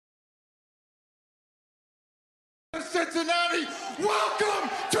Cincinnati. Welcome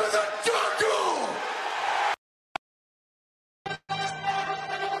to the jungle.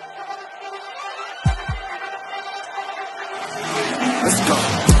 Let's go.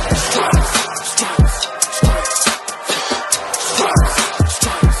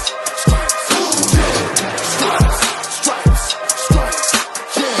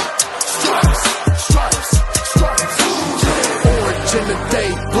 Orange in the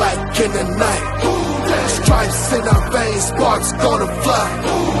day, black in the night. Stripes in our veins, sparks gonna fly.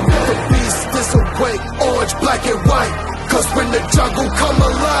 The beast is awake, orange, black and white. Cause when the jungle come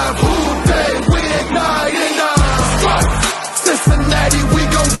alive, who day we ignite and Cincinnati, we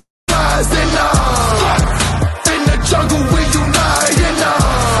gon' rise and in the jungle we unite and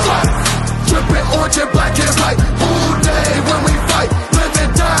dripping orange and black and white. Who day when we fight, live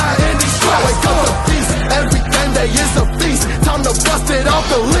and die in these stripes. Wake up the beast, every damn day is a feast. Time to bust it off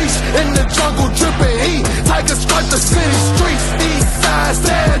the leash. In the jungle dripping heat, tigers stripe the city streets. East side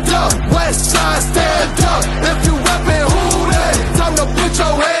stand up, west side stand up. If you rapping who day, time to put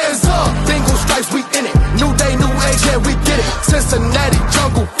your hands up. Dingle stripes, we in it. New day, new age, yeah, we get it. Cincinnati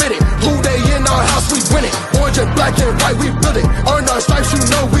jungle fitted. Blue day in our house, we win it. Orange and black and white, we build it. Earn our stripes, you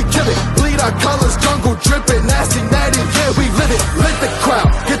know we kill it. Bleed our colors, jungle dripping. Nasty, natty, yeah, we live it. Lit the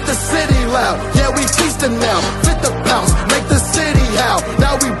crowd, get the city loud. Yeah, we feasting now. Fit the bounce, make the city howl.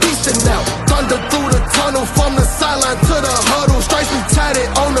 Now we beasting now. Thunder through the tunnel, from the sideline to the huddle. Stripes we tatted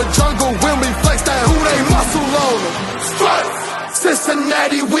on the jungle when we flex that who they muscle on them. Stripes,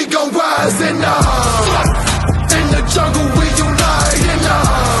 Cincinnati, we gon' rise and in the jungle we unite and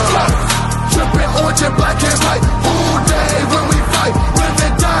dripping orange and black and white. All day when we fight, live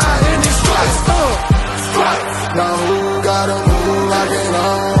and die in these stripes. Stripes. Now who gotta move like it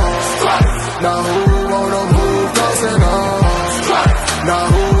on? Stripes. Now who wanna move crossing on? Stripes.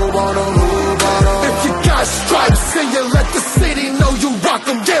 Now who wanna move on? If you got stripes and you let the city know you rock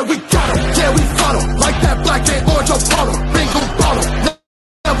 'em, yeah we got 'em, yeah we fought 'em. Like that black and orange Apollo, bingo bottle.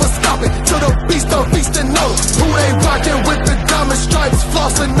 Never stop it till the beast of beast and know who they rockin' with the diamond stripes,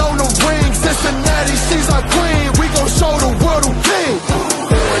 flossing on the ring. Cincinnati, she's our queen. We gon' show the world who king.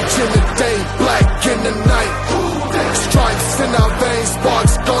 Orange in the day, black in the night. Stripes in our veins,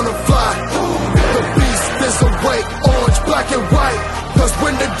 sparks gonna fly. The beast is awake, orange, black and white. Cause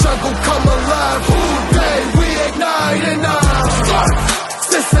when the jungle come alive, who day we ignite and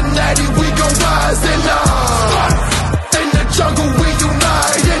Cincinnati, we gon' rise and in the jungle we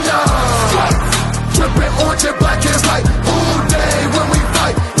unite and dripping orange and black and white. All day when we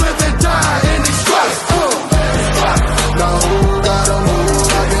fight, live and die in these stripes. Now who gotta move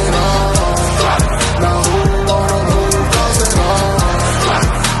like it on? Now who wanna move crossing on?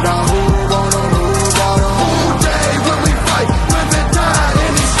 Now who wanna move on? All day when we fight, live and die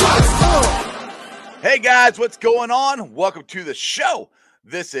in these stripes. Hey guys, what's going on? Welcome to the show.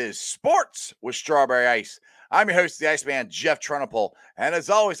 This is Sports with Strawberry Ice. I'm your host, the Iceman, Jeff Trunapole. And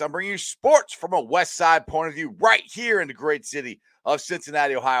as always, I'm bringing you sports from a West Side point of view right here in the great city of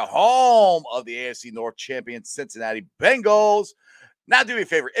Cincinnati, Ohio, home of the AFC North champion Cincinnati Bengals. Now, do me a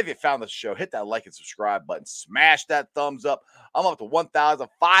favor, if you found this show, hit that like and subscribe button. Smash that thumbs up. I'm up to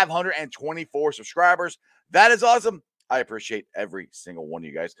 1,524 subscribers. That is awesome. I appreciate every single one of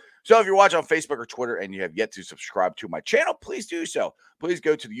you guys. So if you're watching on Facebook or Twitter and you have yet to subscribe to my channel, please do so. Please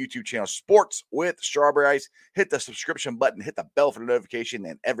go to the YouTube channel Sports with Strawberry Ice. Hit the subscription button, hit the bell for the notification,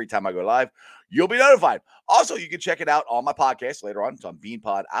 and every time I go live, you'll be notified. Also, you can check it out on my podcast later on. It's on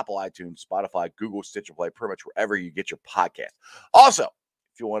BeanPod, Apple iTunes, Spotify, Google, Stitcher Play, pretty much wherever you get your podcast. Also,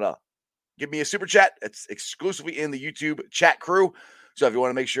 if you want to give me a super chat, it's exclusively in the YouTube chat crew. So if you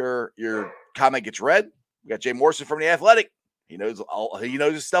want to make sure your comment gets read, we got Jay Morrison from The Athletic. He knows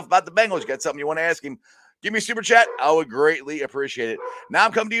his stuff about the Bengals. You got something you want to ask him, give me a super chat. I would greatly appreciate it. Now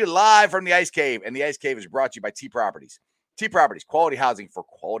I'm coming to you live from the Ice Cave, and the Ice Cave is brought to you by T Properties. T Properties, quality housing for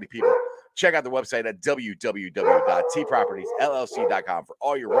quality people. Check out the website at www.tpropertiesllc.com for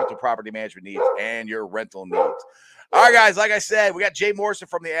all your rental property management needs and your rental needs. All right, guys, like I said, we got Jay Morrison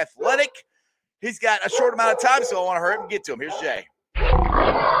from The Athletic. He's got a short amount of time, so I want to hurry up and get to him. Here's Jay.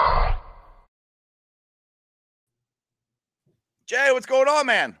 Jay, what's going on,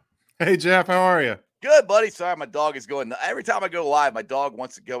 man? Hey, Jeff, how are you? Good, buddy. Sorry, my dog is going. Every time I go live, my dog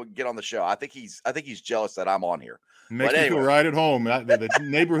wants to go get on the show. I think he's jealous that I'm on here. Makes me feel right at home. The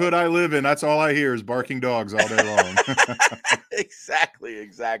neighborhood I live in, that's all I hear is barking dogs all day long. Exactly.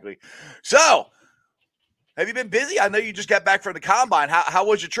 So, have you been busy? I know you just got back from the combine. How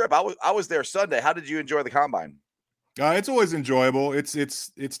was your trip? I was there Sunday. How did you enjoy the combine? It's always enjoyable.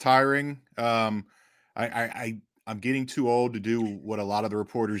 It's tiring. I'm getting too old to do what a lot of the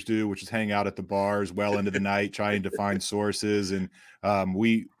reporters do, which is hang out at the bars well into the night trying to find sources. And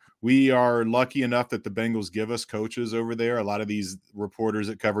we are lucky enough that the Bengals give us coaches over there. A lot of these reporters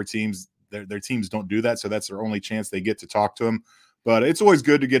that cover teams, their teams don't do that, so that's their only chance they get to talk to them. But it's always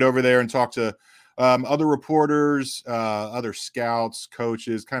good to get over there and talk to other reporters, other scouts,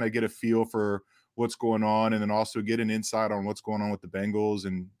 coaches, kind of get a feel for what's going on, and then also get an insight on what's going on with the Bengals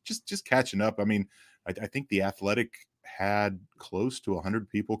and just catching up. I mean, I think the Athletic had close to 100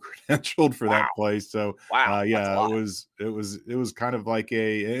 people credentialed for that place. So yeah, it was kind of like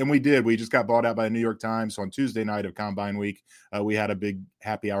and we just got bought out by the New York Times. So on Tuesday night of Combine Week, we had a big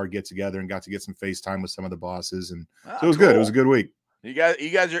happy hour get together and got to get some FaceTime with some of the bosses. And so it was good. It was a good week. You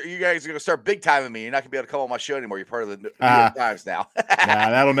guys are going to start big timing me. You're not going to be able to come on my show anymore. You're part of the New York Times now.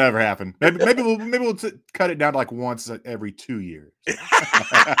 Nah, that'll never happen. Maybe we'll cut it down to like once every 2 years.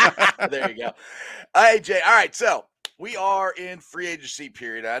 There you go. Hey, Jay. All right. So we are in free agency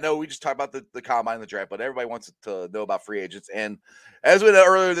period. I know we just talked about the combine and the draft, but everybody wants to know about free agents. And as we know,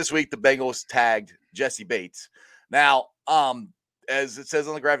 earlier this week, the Bengals tagged Jessie Bates. Now, as it says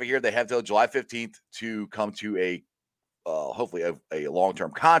on the graphic here, they have till July 15th to come to a hopefully a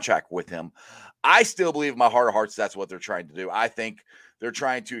long-term contract with him. I still believe in my heart of hearts that's what they're trying to do. I think they're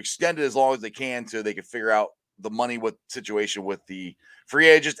trying to extend it as long as they can so they can figure out the money with situation with the free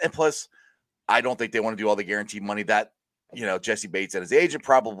agents. And plus, I don't think they want to do all the guaranteed money that, Jessie Bates and his agent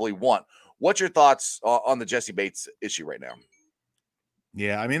probably want. What's your thoughts on the Jessie Bates issue right now?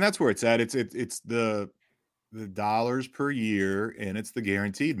 Yeah, I mean, that's where it's at. It's the dollars per year, and it's the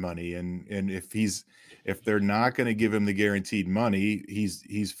guaranteed money. And if they're not going to give him the guaranteed money,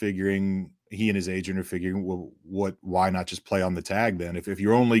 he's figuring, he and his agent are figuring, well, why not just play on the tag then? If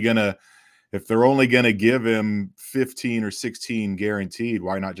they're only gonna give him 15 or 16 guaranteed,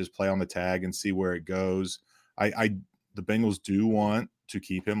 why not just play on the tag and see where it goes? The Bengals do want to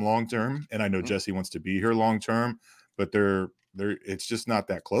keep him long term, and I know Jessie wants to be here long term, but it's just not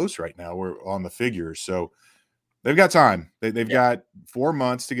that close right now. We're on the figures, so they've got time. They've got 4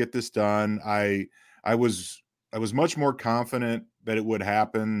 months to get this done. I was much more confident that it would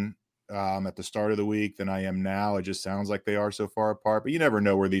happen at the start of the week than I am now. It just sounds like they are so far apart, but you never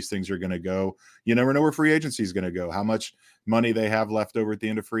know where these things are going to go. You never know where free agency is going to go. How much money they have left over at the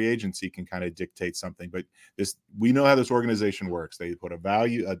end of free agency can kind of dictate something. But we know how this organization works. They put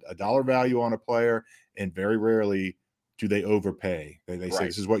a dollar value on a player, and very rarely do they overpay. They say,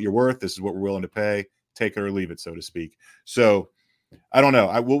 this is what you're worth. This is what we're willing to pay. Take it or leave it, so to speak. So I don't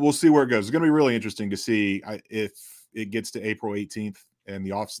know. We'll see where it goes. It's going to be really interesting to see if it gets to April 18th and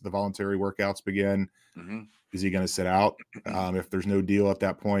the voluntary workouts begin. Mm-hmm. Is he going to sit out if there's no deal at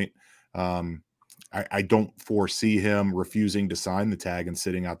that point? I don't foresee him refusing to sign the tag and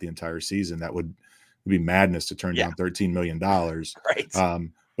sitting out the entire season. That would be madness to turn down $13 million.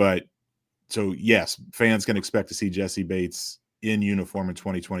 Right. But so yes, fans can expect to see Jessie Bates in uniform in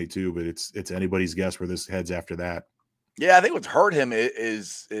 2022, but it's anybody's guess where this heads after that. Yeah, I think what's hurt him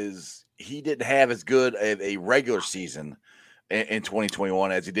is he didn't have as good a regular season in 2021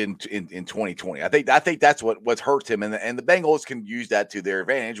 as he did in 2020. I think that's what's hurt him, and the Bengals can use that to their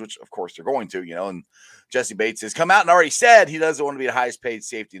advantage, which of course they're going to. And Jessie Bates has come out and already said he doesn't want to be the highest paid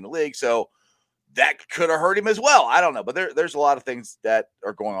safety in the league, so that could have hurt him as well. I don't know, but there's a lot of things that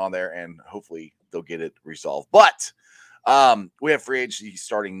are going on there, and hopefully they'll get it resolved. But we have free agency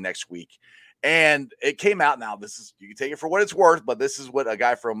starting next week. And it came out now. You can take it for what it's worth, but this is what a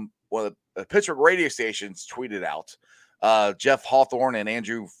guy from one of the Pittsburgh radio stations tweeted out. Jeff Hawthorne and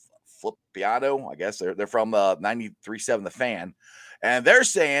Andrew Flippiano, I guess they're from 93.7 The Fan. And they're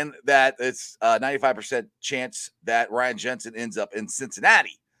saying that it's a 95% chance that Ryan Jensen ends up in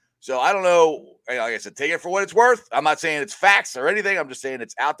Cincinnati. So I don't know. Like I said, take it for what it's worth. I'm not saying it's facts or anything. I'm just saying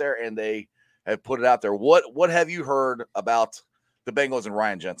it's out there, and they have put it out there. What have you heard about the Bengals and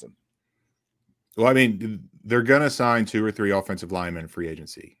Ryan Jensen? Well, I mean, they're going to sign 2 or 3 offensive linemen in free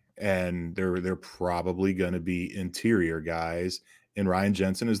agency, and they're probably going to be interior guys, and Ryan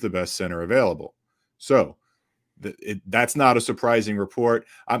Jensen is the best center available. So that's not a surprising report.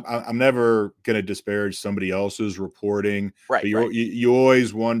 I'm never going to disparage somebody else's reporting. Right. But you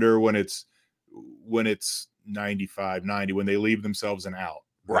always wonder when it's 95, 90, when they leave themselves an out.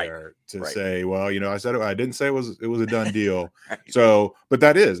 Say, well, I said I didn't say it was a done deal. Right. So, but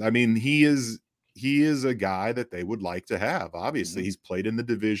that is, I mean, he is a guy that they would like to have. Obviously, he's played in the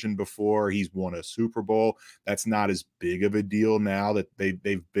division before. He's won a Super Bowl. That's not as big of a deal now that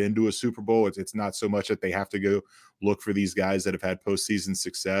they've been to a Super Bowl. It's not so much that they have to go look for these guys that have had postseason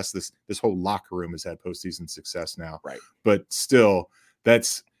success. This whole locker room has had postseason success now. Right. But still,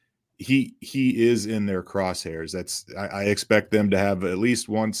 he is in their crosshairs. I expect them to have at least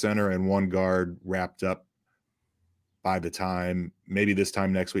one center and one guard wrapped up by the time, maybe this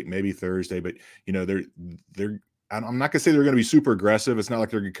time next week, maybe Thursday. But I'm not gonna say they're going to be super aggressive. It's not like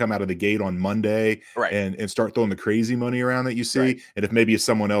they're going to come out of the gate on Monday and start throwing the crazy money around that you see. Right. And if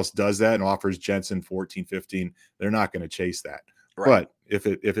someone else does that and offers Jensen 14, 15, they're not going to chase that. Right. But if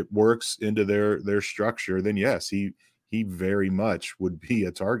it works into their structure, then yes, he very much would be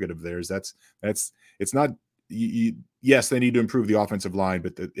a target of theirs. It's not. Yes, they need to improve the offensive line,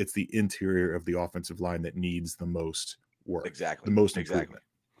 but it's the interior of the offensive line that needs the most work. Exactly. The most improvement.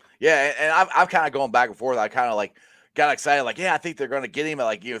 Yeah, and I'm kind of going back and forth. I kind of got excited, I think they're going to get him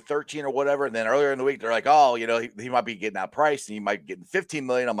at 13 or whatever. And then earlier in the week, they're like, oh, he might be getting that price and he might be getting 15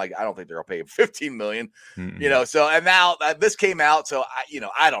 million. I'm like, I don't think they're going to pay him 15 million. Mm-hmm. So, and now this came out. So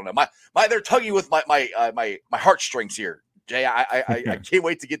I don't know. They're tugging with my heartstrings here. Jay, I can't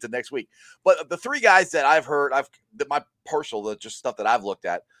wait to get to next week. But the three guys that I've heard, my personal, just stuff that I've looked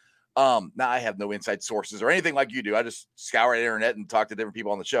at. Now I have no inside sources or anything like you do. I just scour the internet and talk to different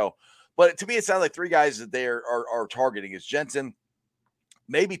people on the show. But to me, it sounds like three guys that they are targeting is Jensen,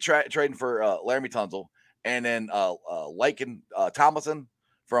 maybe trading for Laramie Tunsil, and then Laken Tomlinson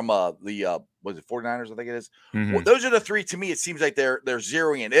from the 49ers, I think it is. Mm-hmm. Well, those are the three. To me, it seems like they're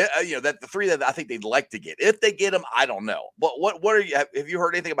zeroing in. That the three that I think they'd like to get. If they get them, I don't know. But what are you? Have you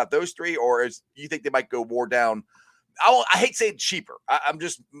heard anything about those three, or you think they might go more down? I hate saying cheaper. I'm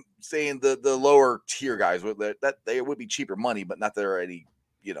just saying the lower tier guys that they would be cheaper money, but not that there are any.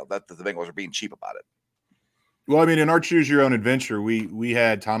 That the Bengals are being cheap about it. Well, I mean, in our choose your own adventure, we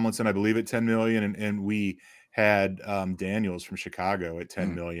had Tomlinson, I believe, at 10 million, and we had Daniels from Chicago at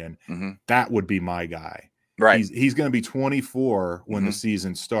 10 million. Mm-hmm. That would be my guy. Right. He's going to be 24 when the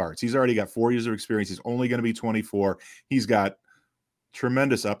season starts. He's already got 4 years of experience. He's only going to be 24. He's got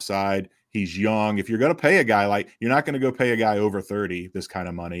tremendous upside. He's young. If you're going to pay a guy you're not going to go pay a guy over 30 this kind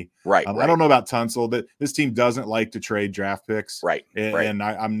of money. Right. I don't know about Tunsil. That this team doesn't like to trade draft picks. Right. And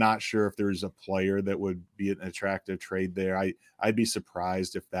I'm not sure if there's a player that would be an attractive trade there. I'd be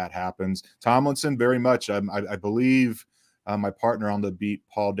surprised if that happens. Tomlinson, very much. I believe my partner on the beat,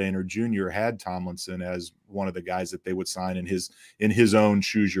 Paul Daner Jr., had Tomlinson as one of the guys that they would sign in his own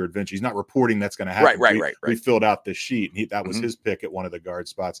choose your adventure. He's not reporting that's going to happen. Right. We filled out the sheet. That was his pick at one of the guard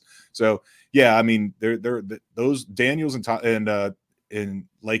spots. So yeah, I mean, those Daniels and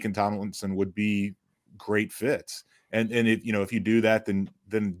Lake and Tomlinson would be great fits. And if you do that,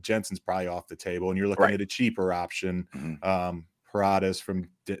 then Jensen's probably off the table, and you're looking at a cheaper option. Paradas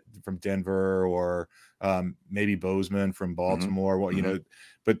from Denver, or maybe Bozeman from Baltimore. Well,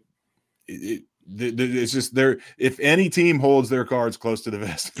 but it's just there. If any team holds their cards close to the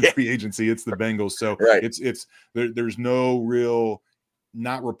vest in free agency, it's the Bengals. So there's no real,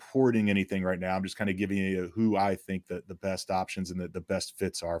 not reporting anything right now. I'm just kind of giving you who I think that the best options and the best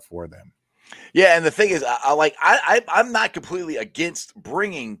fits are for them. Yeah, and the thing is, I'm not completely against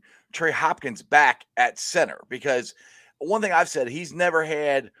bringing Trey Hopkins back at center, because one thing I've said, he's never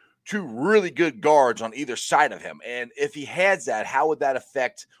had two really good guards on either side of him. And if he has that, how would that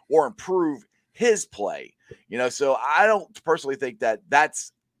affect or improve his play? So I don't personally think that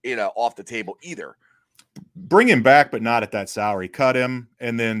that's, off the table either. Bring him back, but not at that salary. Cut him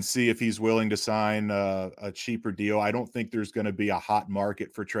and then see if he's willing to sign a cheaper deal. I don't think there's going to be a hot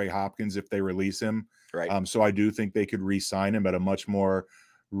market for Trey Hopkins if they release him. Right. So I do think they could re-sign him at a much more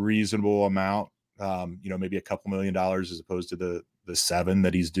reasonable amount. Maybe a couple $1 million as opposed to the $7 million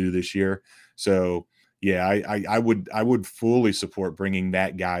that he's due this year. So yeah, I would fully support bringing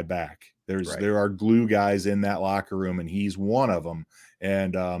that guy back. There are glue guys in that locker room, and he's one of them.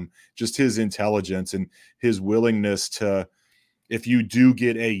 And just his intelligence and his willingness to, if you do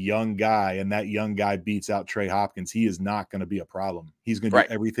get a young guy and that young guy beats out Trey Hopkins, he is not going to be a problem. He's going to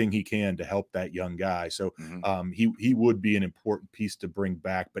do everything he can to help that young guy. So he would be an important piece to bring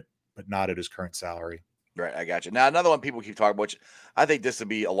back, but not at his current salary. Right, I got you. Now, another one people keep talking about, which I think this would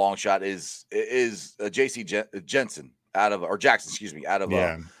be a long shot, is J.C. Jackson out of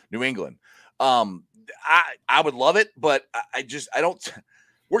New England. I would love it, but I don't.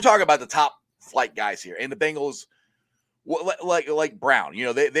 We're talking about the top flight guys here, and the Bengals, like Brown.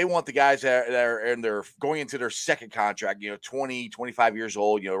 They want the guys that are and they're going into their second contract. 20, 25 years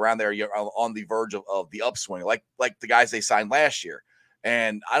old. Around there, on the verge of the upswing, like the guys they signed last year.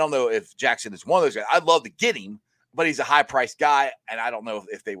 And I don't know if Jackson is one of those guys. I'd love to get him, but he's a high-priced guy, and I don't know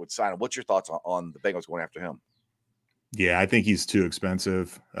if they would sign him. What's your thoughts on the Bengals going after him? Yeah, I think he's too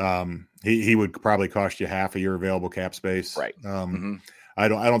expensive. He would probably cost you half of your available cap space. Right. I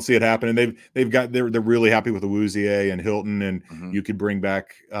don't see it happening. They're really happy with Awuzie and Hilton, and Mhm. you could bring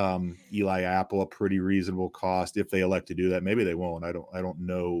back Eli Apple at pretty reasonable cost if they elect to do that. Maybe they won't. I don't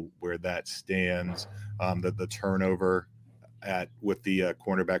know where that stands. The turnover with the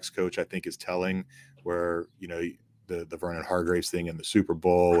cornerbacks coach, I think, is telling. Where the Vernon Hargraves thing in the Super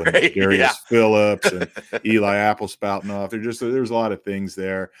Bowl and Right, Darius yeah. Phillips and Eli Apple spouting off. There's a lot of things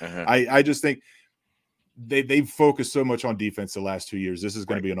there. Uh-huh. I just think they've focused so much on defense the last 2 years. This is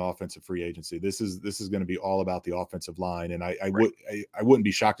going Right. to be an offensive free agency. This is going to be all about the offensive line. And I wouldn't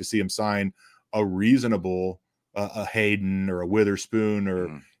be shocked to see him sign a reasonable a Hayden or a Witherspoon or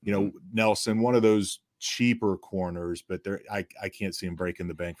Mm-hmm. Nelson, one of those cheaper corners, but I can't see him breaking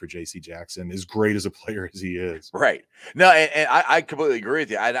the bank for JC Jackson, as great as a player as he is. Right. No, and I completely agree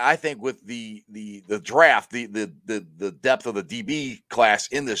with you. I think with the draft, the depth of the DB class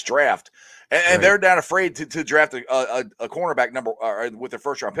in this draft, and Right. they're not afraid to draft a cornerback number with their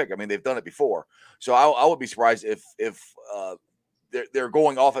first round pick. I mean, they've done it before, so I would be surprised if they're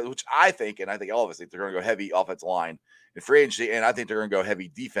going offense, which I think, and I think all of us think they're going to go heavy offensive line in free agency, and I think they're going to go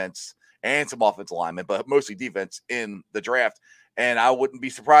heavy defense and some offensive linemen, but mostly defense in the draft. And I wouldn't be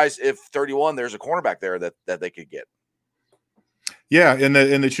surprised if 31 there's a cornerback there that they could get. Yeah, in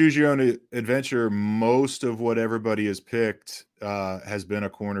the choose your own adventure, most of what everybody has picked has been a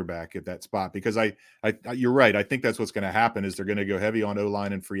cornerback at that spot, because I you're right. I think that's what's going to happen is they're going to go heavy on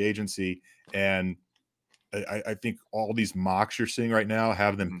O-line and free agency, and I think all these mocks you're seeing right now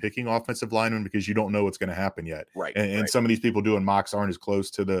have them picking offensive linemen because you don't know what's going to happen yet. Right. And some of these people doing mocks aren't as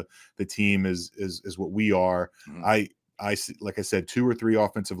close to the team as what we are. I see, like I said, 2 or 3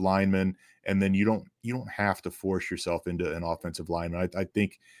 offensive linemen, and then you don't have to force yourself into an offensive lineman. I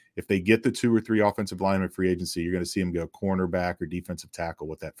think if they get the 2 or 3 offensive linemen free agency, you're going to see them go cornerback or defensive tackle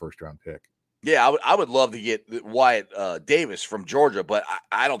with that first round pick. Yeah, I would love to get Wyatt Davis from Georgia, but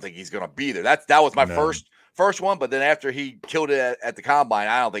I don't think he's going to be there. That was my first one, but then after he killed it at the combine,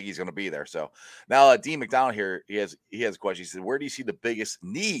 I don't think he's going to be there. So now Dean McDonald here, he has a question. He said, "Where do you see the biggest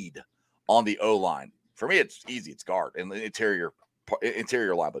need on the O line?" For me, it's easy. It's guard and the interior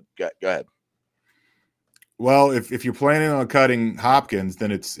line. But go ahead. Well, if you're planning on cutting Hopkins,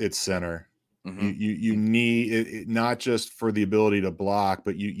 then it's center. Mm-hmm. You need it not just for the ability to block,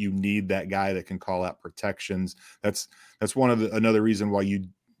 but you need that guy that can call out protections. That's another reason why you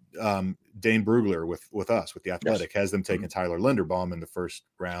Dane Brugler with us with the Athletic has them taking Tyler Linderbaum in the first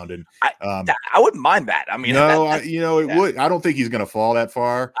round, and I wouldn't mind that. I mean, would. I don't think he's going to fall that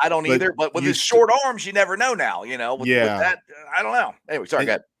far. I don't either. But with his short arms, you never know now. With that, I don't know. Anyway, sorry,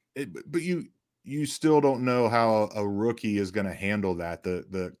 go ahead. But you still don't know how a rookie is going to handle that.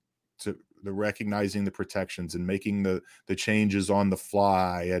 The recognizing the protections and making the changes on the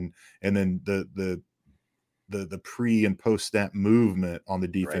fly, and then the pre and post snap movement on the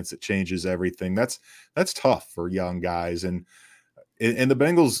defense that changes everything. That's tough for young guys. And the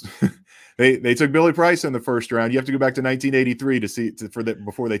Bengals, they took Billy Price in the first round. You have to go back to 1983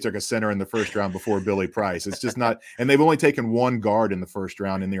 before they took a center in the first round before Billy Price. It's just not, and they've only taken one guard in the first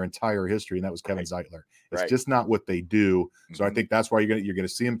round in their entire history, and that was Kevin Zeitler. It's just not what they do. So I think that's why you're gonna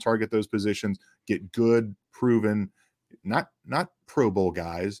see them target those positions, get good, proven, not Pro Bowl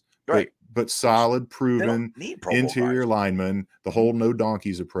guys, but solid, proven interior linemen, the whole no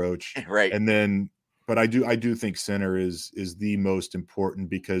donkeys approach. Right. And then, but I do think center is the most important,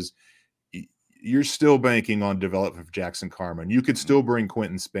 because you're still banking on development for Jackson Carman. You could still bring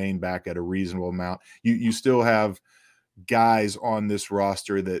Quentin Spain back at a reasonable amount. You still have guys on this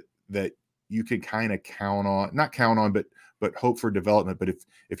roster that you could kind of not count on, but hope for development. But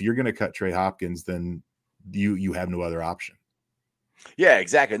if you're going to cut Trey Hopkins, then you have no other option. Yeah,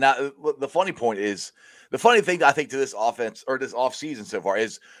 exactly. Now, the funny thing I think to this offense or this offseason so far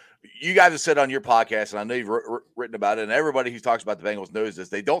is you guys have said on your podcast, and I know you've written about it, and everybody who talks about the Bengals knows this,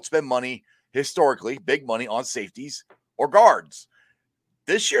 they don't spend money historically, big money on safeties or guards.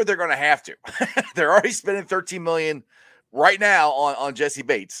 This year, they're going to have to. They're already spending $13 million right now on Jesse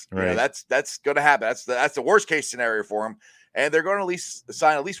Bates. Right. That's going to happen. That's the worst case scenario for them. And they're going to at least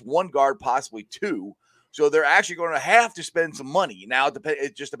sign at least one guard, possibly 2. So they're actually going to have to spend some money. Now,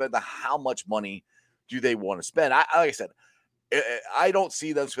 it just depends on how much money do they want to spend. Like I said, I don't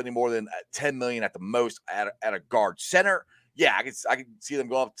see them spending more than $10 million at the most at a guard. Center, yeah, I can see them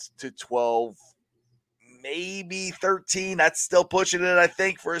go up to 12, maybe 13. That's still pushing it, I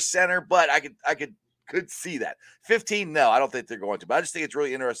think, for a center, but I could see that. 15, no, I don't think they're going to. But I just think it's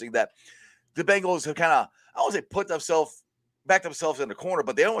really interesting that the Bengals have kind of, I don't want to say backed themselves in the corner,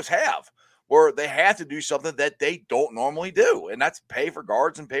 but they almost have, where they have to do something that they don't normally do, and that's pay for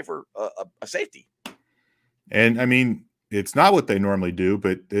guards and pay for a safety. And I mean, it's not what they normally do,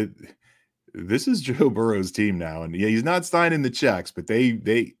 but this is Joe Burrow's team now, and yeah, he's not signing the checks, but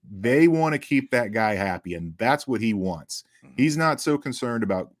they want to keep that guy happy, and that's what he wants. He's not so concerned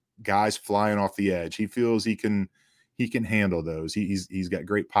about guys flying off the edge. He feels he can handle those. He's got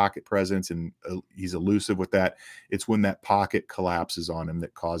great pocket presence, and he's elusive with that. It's when that pocket collapses on him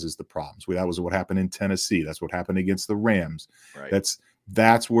that causes the problems. That was what happened in Tennessee. That's what happened against the Rams. Right.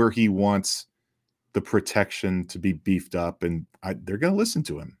 That's where he wants the protection to be beefed up, and they're going to listen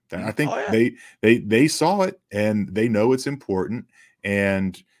to him. I think they saw it, and they know it's important.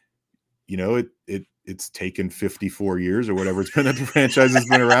 And it's taken 54 years or whatever it's been that the franchise has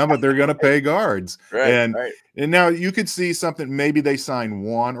been around, but they're going to pay guards. And now you could see something. Maybe they sign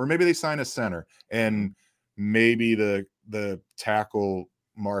one, or maybe they sign a center, and maybe the tackle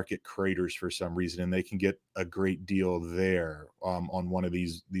market craters for some reason, and they can get a great deal there on one of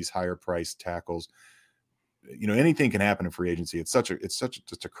these higher priced tackles. Anything can happen in free agency. It's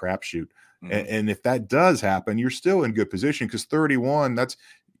just a crapshoot. And if that does happen, you're still in good position, because 31,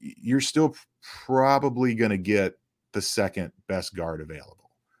 you're still probably going to get the second best guard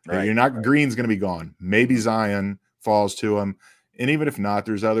available. Right. You're not Green's going to be gone. Maybe Zion falls to him. And even if not,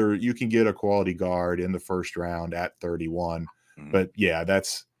 you can get a quality guard in the first round at 31. But yeah,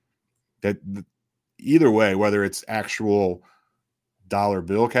 either way, whether it's actual dollar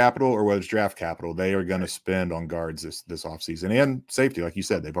bill capital or whether it's draft capital, they are going to spend on guards this offseason, and safety. Like you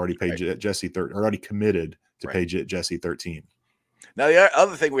said, they've already paid Jesse already committed to pay Jesse 13. Now, the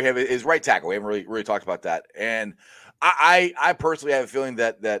other thing we have is right tackle. We haven't really talked about that. And I personally have a feeling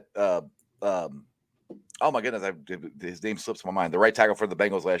that oh my goodness, his name slips my mind. The right tackle for the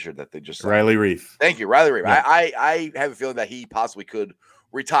Bengals last year that they just signed. Riley Reiff. Thank you, Riley Reiff. Yeah. I have a feeling that he possibly could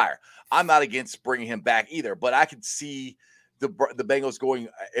retire. I'm not against bringing him back either, but I could see the Bengals going,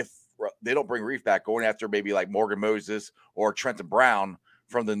 if they don't bring Reiff back, going after maybe like Morgan Moses or Trenton Brown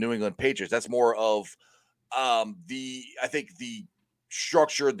from the New England Patriots. That's more of the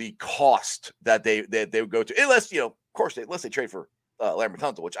structure, the cost that they would go to, unless of course unless they trade for Larry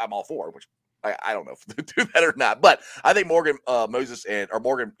Tunsil, which I'm all for, which I don't know if they do that or not, but I think Morgan Moses and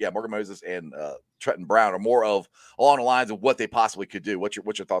Trenton Brown are more of along the lines of what they possibly could do. What's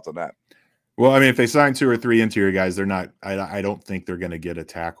your thoughts on that? Well, I mean, if they sign 2 or 3 interior guys, they're not. I don't think they're going to get a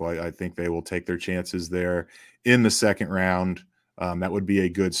tackle. I think they will take their chances there in the second round. That would be a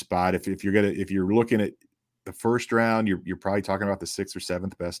good spot. If you're looking at the first round, you're probably talking about the 6th or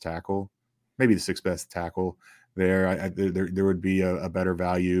 7th best tackle, maybe the 6th best tackle. There would be a better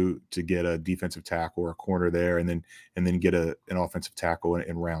value to get a defensive tackle or a corner there, and then get an offensive tackle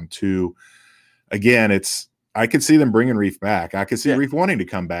in round 2. Again, I could see them bringing Reiff back. I could see Reiff wanting to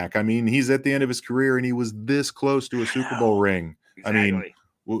come back. I mean, he's at the end of his career, and he was this close to a Super Bowl ring. Exactly.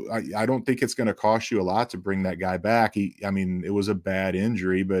 I mean, I don't think it's going to cost you a lot to bring that guy back. It was a bad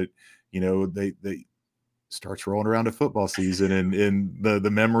injury, but they starts rolling around a football season, and the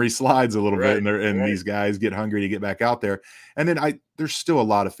memory slides a little bit, and these guys get hungry to get back out there. And then there's still a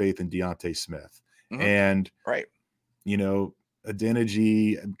lot of faith in Deontay Smith, and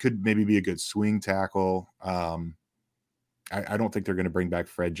Adeniji could maybe be a good swing tackle. I don't think they're going to bring back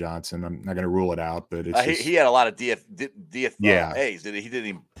Fred Johnson. I'm not going to rule it out, but he had a lot of DFAs. He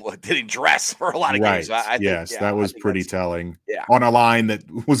didn't dress for a lot of games. I think, that was pretty telling. Yeah. On a line that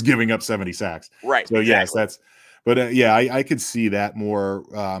was giving up 70 sacks. Right. So exactly. I could see that more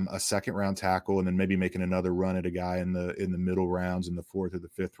a second round tackle, and then maybe making another run at a guy in the middle rounds, in the 4th or the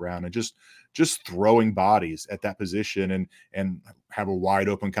 5th round, and just throwing bodies at that position, and have a wide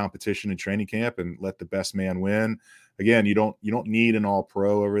open competition in training camp and let the best man win. Again, you don't need an all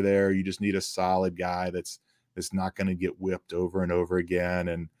pro over there. You just need a solid guy that's not going to get whipped over and over again.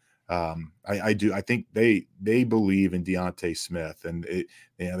 And I think they believe in Deontay Smith, and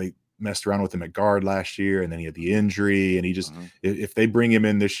they messed around with him at guard last year, and then he had the injury, and he just if they bring him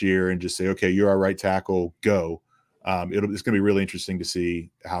in this year and just say, okay, you're our right tackle, go. It's going to be really interesting to see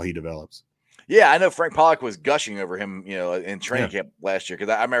how he develops. Yeah, I know Frank Pollock was gushing over him, in training camp last year,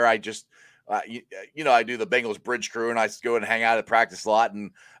 because I remember I just. I do the Bengals bridge crew, and I go and hang out at the practice lot,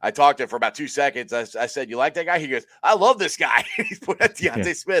 and I talked to him for about 2 seconds. I said, "You like that guy?" He goes, "I love this guy." He's put at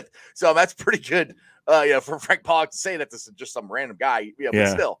Deontay Smith, so that's pretty good. For Frank Pollock to say that this is just some random guy, but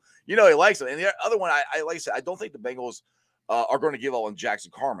still, he likes him. And the other one, I like I said, I don't think the Bengals are going to give up on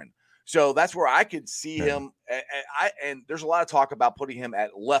Jackson Carman. So that's where I could see him. And there's a lot of talk about putting him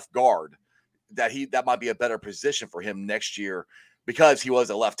at left guard. That might be a better position for him next year, because he was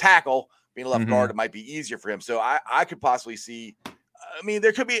a left tackle. Being a left guard, it might be easier for him. So I could possibly see. I mean,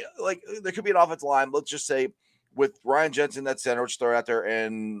 there could be an offensive line. Let's just say with Ryan Jensen at center, which throw out there,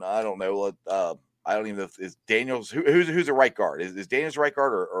 and I don't know, I don't even know if is Daniels who's a right guard. Is Daniels right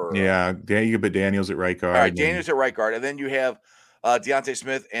guard or Yeah, you could put Daniels at right guard. all right, Daniels at right guard, and then you have Deontay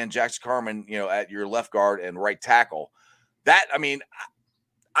Smith and Jackson Carman, at your left guard and right tackle. That I mean,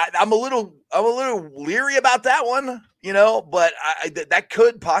 I'm a little leery about that one, but that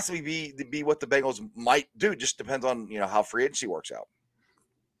could possibly be what the Bengals might do. Just depends on how free agency works out.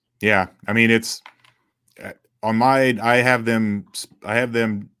 Yeah, I mean it's on my. I have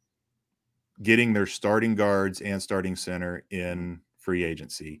them getting their starting guards and starting center in free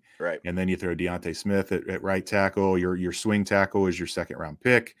agency, right? And then you throw Deontay Smith at right tackle. Your swing tackle is your second round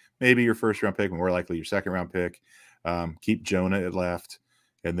pick, maybe your first round pick, more likely your second round pick. Keep Jonah at left,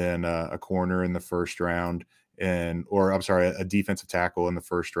 and then a corner in the first round, a defensive tackle in the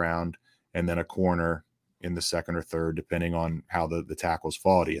first round, and then a corner in the second or third, depending on how the tackle's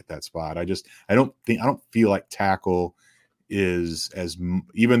faulty at that spot. I don't feel like tackle is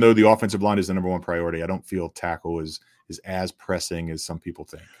even though the offensive line is the number one priority, I don't feel tackle is as pressing as some people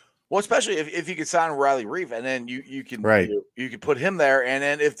think. Well, especially if you could sign Riley Reef, and then you can you can put him there, and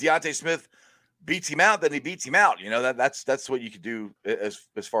then if Deontay Smith beats him out, then he beats him out. That's what you could do as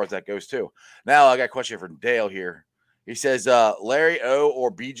far as that goes too. Now I got a question from Dale here. He says Larry O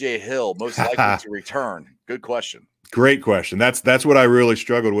or BJ Hill most likely to return. Good question. Great question. That's what I really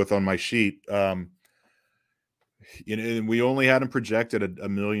struggled with on my sheet. We only had them projected a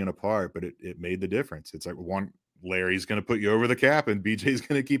million apart, but it made the difference. It's like Larry's going to put you over the cap and BJ's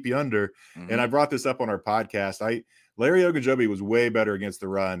going to keep you under. Mm-hmm. And I brought this up on our podcast. Larry Ogunjobi was way better against the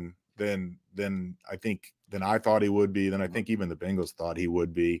run than I thought he would be, than I think even the Bengals thought he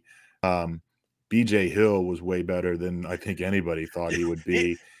would be. BJ Hill was way better than I think anybody thought he would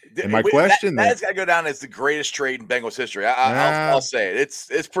be. And my question that's got to go down as the greatest trade in Bengals history. I'll say it.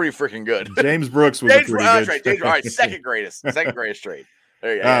 It's pretty freaking good. James Brooks was a pretty good trade. All right, second greatest trade.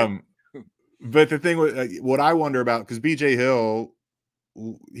 There you go. But the thing with what I wonder about, because BJ Hill,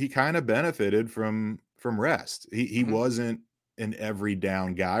 he kind of benefited from rest. He wasn't an every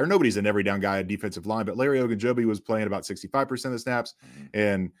down guy, or nobody's an every down guy at defensive line, but Larry Ogunjobi was playing about 65% of the snaps,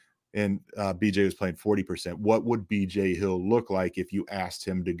 and BJ was playing 40%. What would BJ Hill look like if you asked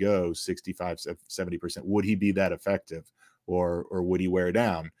him to go 65, 70%? Would he be that effective, or would he wear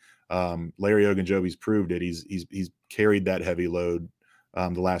down? Larry Ogunjobi's proved it. He's carried that heavy load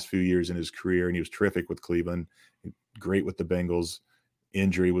the last few years in his career, and he was terrific with Cleveland, great with the Bengals.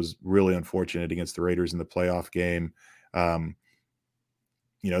 Injury was really unfortunate against the Raiders in the playoff game.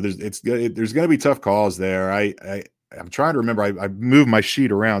 There's going to be tough calls there. I'm trying to remember. I moved my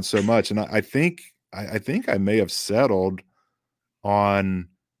sheet around so much, and I think I may have settled on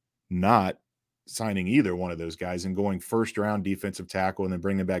not signing either one of those guys and going first round defensive tackle, and then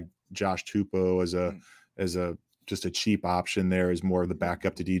bringing back Josh Tupou as a just a cheap option there as more of the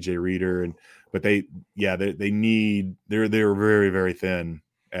backup to DJ Reader. But they're very, very thin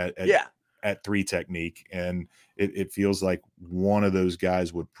at three technique, and it feels like one of those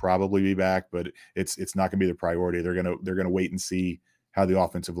guys would probably be back, but it's not going to be the priority. They're gonna wait and see how the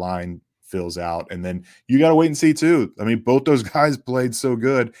offensive line fills out, and then you got to wait and see too. I mean, both those guys played so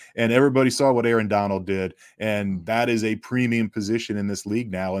good, and everybody saw what Aaron Donald did, and that is a premium position in this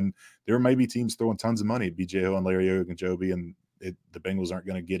league now. And there may be teams throwing tons of money at BJ Hill and Larry Ogunjobi, and the Bengals aren't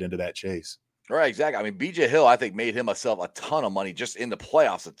going to get into that chase. Right, exactly. I mean, BJ Hill, I think, made himself a ton of money just in the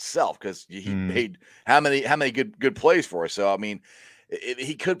playoffs itself, because he made how many good plays for us. So I mean,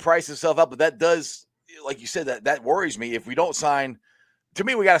 he could price himself up, but that does, like you said, that worries me. If we don't sign, to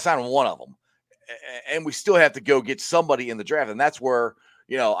me, we got to sign one of them, and we still have to go get somebody in the draft, and that's where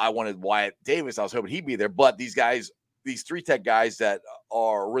I wanted Wyatt Davis. I was hoping he'd be there, but these guys, these three tech guys that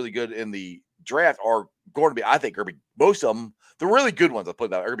are really good in the draft are going to be, I think, most of them. The really good ones, I'll put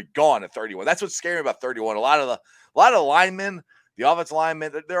that, are going to be gone at 31. That's what's scary about 31. A lot of the linemen, the offensive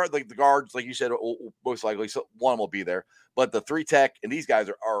linemen, they're like the guards, like you said, most likely one will be there. But the three tech and these guys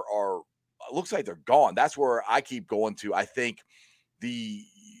are looks like they're gone. That's where I keep going to. I think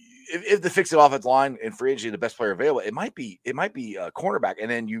if the fixed offensive line in free agency, the best player available, it might be a cornerback, and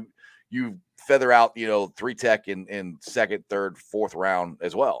then you feather out, three tech in second, third, fourth round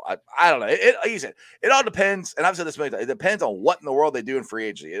as well. I don't know. Like you said, it all depends. And I've said this many times. It depends on what in the world they do in free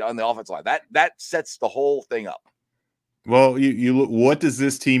agency on the offensive line. That sets the whole thing up. Well, you look, what does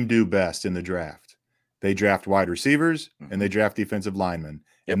this team do best in the draft? They draft wide receivers and they draft defensive linemen.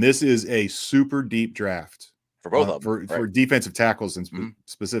 Yep. And this is a super deep draft for both of them. For defensive tackles and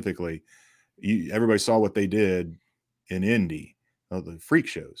specifically. Everybody saw what they did in Indy, the freak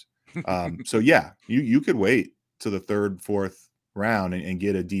shows. So yeah, you could wait to the third, fourth round and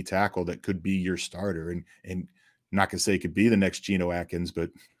get a D tackle that could be your starter, and not gonna say it could be the next Geno Atkins, but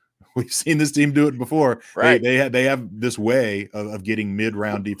We've seen this team do it before. Right. They have this way of getting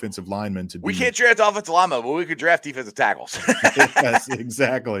mid-round defensive linemen to be. We can't draft offensive linemen, but we could draft defensive tackles. Yes,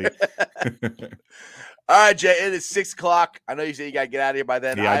 exactly. All right, Jay, it is 6:00. I know you said you got to get out of here by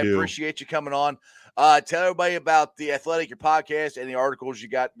then. Yeah, I do. Appreciate you coming on. Tell everybody about The Athletic, your podcast, and the articles you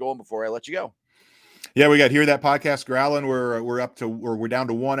got going before I let you go. Yeah, we got Hear That Podcast growling. We're down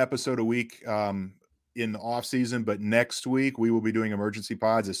to one episode a week in the off season, but next week we will be doing emergency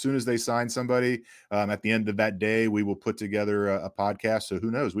pods. As soon as they sign somebody, at the end of that day, we will put together a podcast. So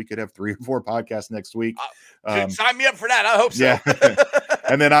who knows? We could have 3 or 4 podcasts next week. Sign me up for that. I hope so. Yeah.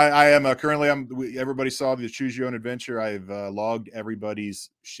 And then I am currently everybody saw the Choose Your Own Adventure. I've logged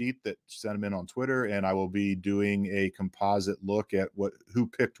everybody's sheet that sent them in on Twitter, and I will be doing a composite look at who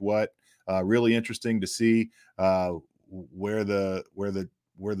picked what. Really interesting to see where the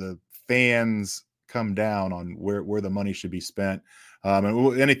fans come down on where the money should be spent.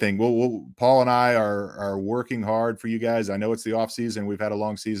 And Paul and I are working hard for you guys. I know it's the off season. We've had a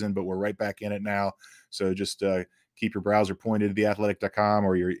long season, but we're right back in it now. So just keep your browser pointed to theathletic.com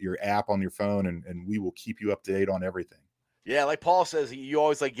or your app on your phone, and we will keep you up to date on everything. Yeah, like Paul says, you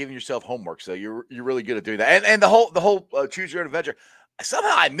always like giving yourself homework, so you're really good at doing that. And the whole Choose Your Own Adventure.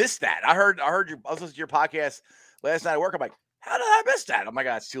 Somehow I missed that. I was listening to your podcast last night at work. I'm like, how did I miss that? Oh my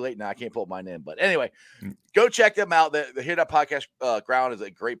God, it's too late now. I can't pull mine in. But anyway, go check them out. The Hear That Podcast Ground is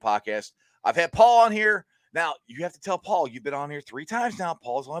a great podcast. I've had Paul on here. Now, you have to tell Paul you've been on here 3 times now.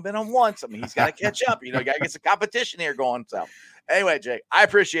 Paul's only been on once. I mean, he's got to catch up. You got to get some competition here going. So anyway, Jay, I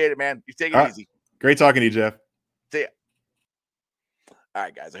appreciate it, man. You take it easy. Great talking to you, Jeff. See ya. All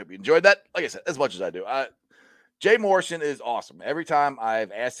right, guys. I hope you enjoyed that. Like I said, as much as I do. Jay Morrison is awesome. Every time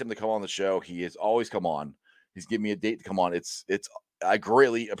I've asked him to come on the show, he has always come on. He's given me a date to come on. I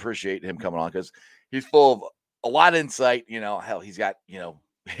greatly appreciate him coming on because he's full of a lot of insight. Hell, he's got,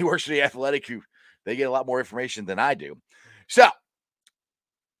 he works for The Athletic, who they get a lot more information than I do. So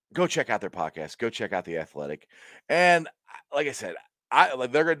go check out their podcast. Go check out The Athletic. And like I said,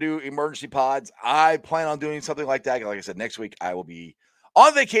 they're going to do emergency pods. I plan on doing something like that. Like I said, next week I will be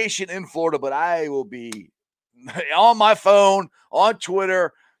on vacation in Florida, but I will be on my phone, on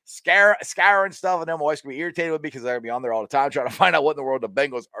Twitter, scouring stuff, and then my wife's gonna be irritated with me because they're gonna be on there all the time trying to find out what in the world the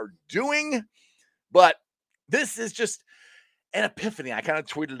Bengals are doing. But this is just an epiphany. I kind of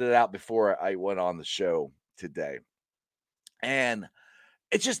tweeted it out before I went on the show today, and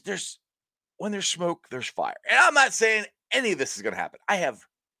it's just when there's smoke, there's fire. And I'm not saying any of this is gonna happen. I have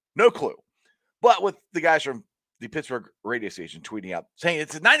no clue. But with the guys from the Pittsburgh radio station tweeting out saying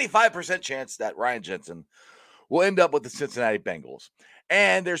it's a 95% chance that Ryan Jensen will end up with the Cincinnati Bengals.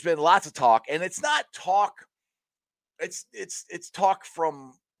 And there's been lots of talk, and it's not talk. It's talk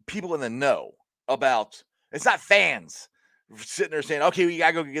from people in the know about. It's not fans sitting there saying, "Okay, we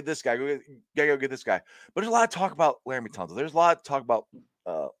gotta go get this guy. Gotta go get this guy." But there's a lot of talk about Laremy Tunsil. There's a lot of talk about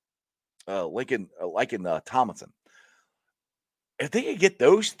Lincoln Tomlinson. If they could get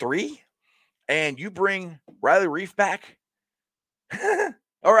those 3, and you bring Riley Reef back.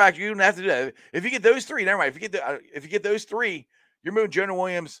 All right, you don't have to do that. If you get those 3, never mind. If you get those 3, you're moving Jonah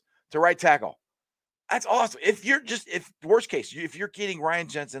Williams to right tackle. That's awesome. If worst case, if you're getting Ryan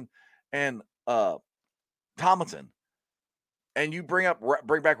Jensen and Tomlinson, and you bring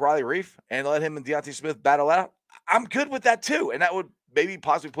back Riley Reef and let him and Deontay Smith battle out, I'm good with that too. And that would maybe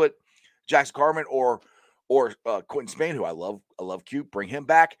possibly put Jackson Carman or Quentin Spain, who I love Q, bring him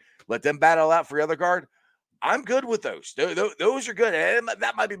back, let them battle out for the other guard. I'm good with those. Those are good. And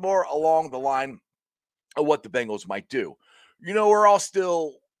that might be more along the line of what the Bengals might do. We're all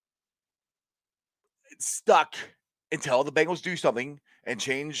still stuck until the Bengals do something and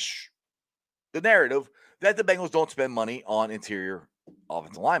change the narrative that the Bengals don't spend money on interior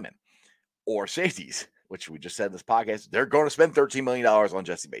offensive linemen or safeties, which we just said in this podcast. They're going to spend $13 million on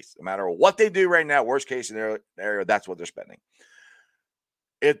Jesse Bates. No matter what they do right now, worst case scenario, that's what they're spending.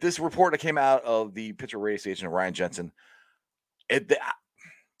 If this report that came out of the Pittsburgh radio station of Ryan Jensen, if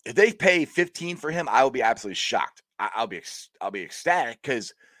they pay 15 for him, I will be absolutely shocked. I'll be ecstatic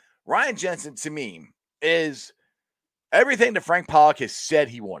because Ryan Jensen to me is everything that Frank Pollock has said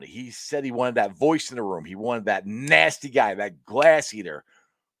he wanted. He said he wanted that voice in the room. He wanted that nasty guy, that glass eater.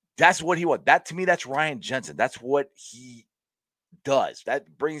 That's what he wanted. That to me, that's Ryan Jensen. That's what he does.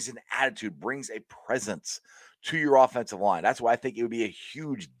 That brings an attitude, brings a presence to your offensive line. That's why I think it would be a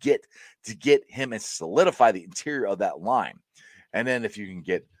huge get to get him and solidify the interior of that line. And then if you can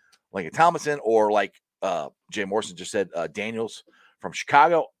get Lincoln Tomlinson or like Jay Morrison just said, Daniels from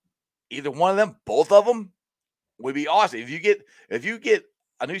Chicago, either one of them, both of them would be awesome. If you get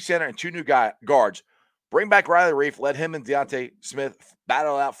a new center and 2 new guards, Bring back Riley Reef. Let him and Deontay Smith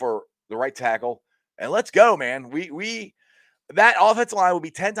battle out for the right tackle. And let's go, man. That offensive line will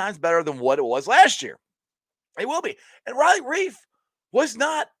be 10 times better than what it was last year. It will be. And Riley Reef was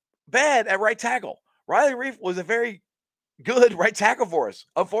not bad at right tackle. Riley Reef was a very good right tackle for us.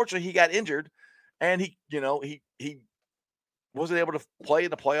 Unfortunately, he got injured, and he wasn't able to play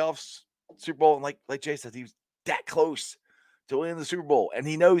in the playoffs, Super Bowl. And like Jay said, he was that close to winning the Super Bowl, and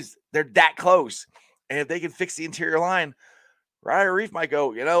he knows they're that close. And if they can fix the interior line, Riley Reef might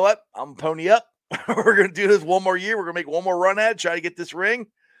go, you know what? I'm pony up. We're going to do this one more year. We're going to make one more run at it, try to get this ring,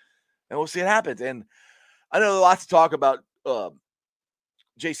 and we'll see what happens. And I know lots to talk about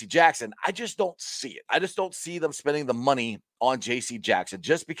J.C. Jackson. I just don't see it. I just don't see them spending the money on J.C. Jackson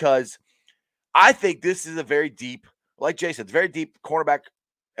just because I think this is a very deep, like Jay said, very deep cornerback.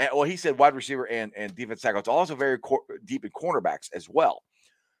 Well, he said wide receiver and defense tackle. It's also very deep in cornerbacks as well.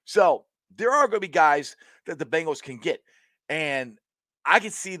 So there are going to be guys that the Bengals can get. And I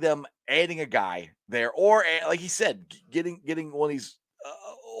can see them adding a guy there, or like he said, getting one of these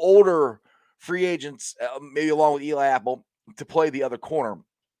older free agents, maybe along with Eli Apple, to play the other corner,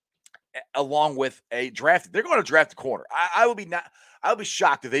 along with a draft. They're going to draft a corner. I would be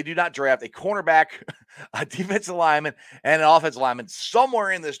shocked if they do not draft a cornerback, a defensive lineman, and an offensive lineman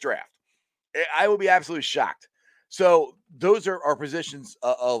somewhere in this draft. I would be absolutely shocked. So those are our positions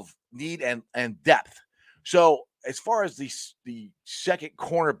of need and depth. So as far as the second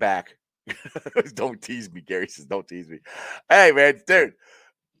cornerback, don't tease me. Gary says, don't tease me. Hey, man, dude,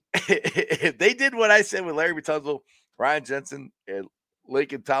 if they did what I said with Larry Tunsil, Ryan Jensen, and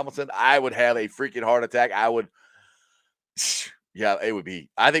Lincoln Tomlinson, I would have a freaking heart attack. Yeah, it would be.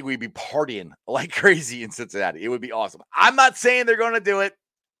 I think we'd be partying like crazy in Cincinnati. It would be awesome. I'm not saying they're going to do it.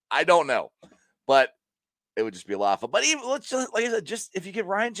 I don't know. But it would just be a lot of fun. But even, let's just, like I said, just if you get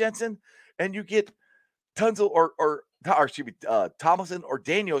Ryan Jensen and you get Tunsil or Tomlinson or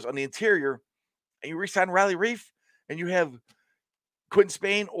Daniels on the interior, and you re-sign Riley Reef, and you have Quentin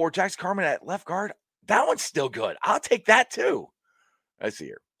Spain or Jackson Carman at left guard, that one's still good. I'll take that too. Let's see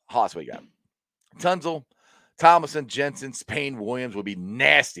here. Haas, what you got? Tunsil, Tomlinson, Jensen, Spain, Williams would be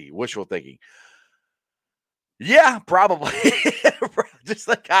nasty. Wishful thinking. Yeah, probably. Just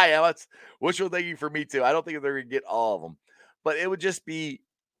like I am. It's wishful thinking for me too. I don't think they're going to get all of them. But it would just be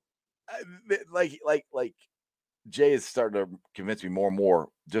like Jay is starting to convince me more and more.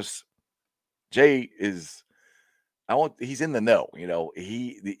 Just Jay is, he's in the know. You know,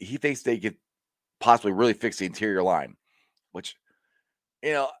 he thinks they could possibly really fix the interior line, which,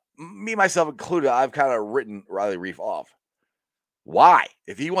 you know, me myself included, I've kind of written Riley Reef off. Why?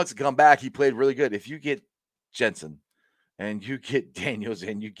 If he wants to come back, he played really good. If you get Jensen and you get Daniels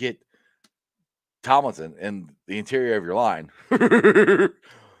and you get Tomlinson in the interior of your line,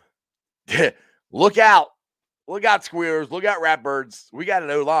 look out, squealers, look out, ratbirds. We got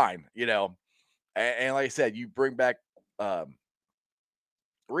an O-line, you know. And like I said, you bring back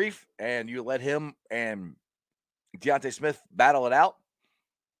Reef and you let him and Deontay Smith battle it out.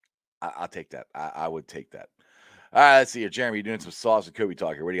 I'll take that. I would take that. All right, let's see here. Jeremy, you're doing some Sauce and Kobe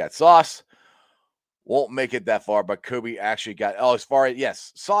talk here. What do you got? Sauce won't make it that far, but Kobe actually got, as far as,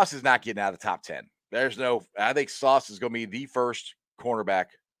 yes, Sauce is not getting out of the top 10. I think Sauce is going to be the first cornerback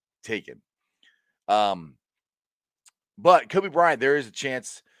taken. But Kobe Bryant, there is a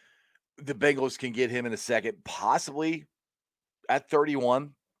chance the Bengals can get him in a second, possibly at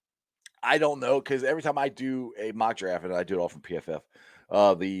 31. I don't know, because every time I do a mock draft, and I do it all from PFF,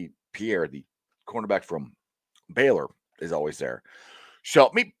 the cornerback from Baylor, is always there.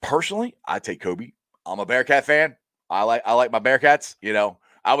 So me personally, I take Kobe. I'm a Bearcat fan. I like my Bearcats. You know,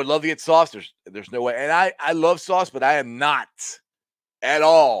 I would love to get Sauce. There's no way. And I love Sauce, but I am not at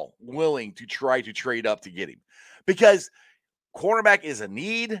all willing to try to trade up to get him, because cornerback is a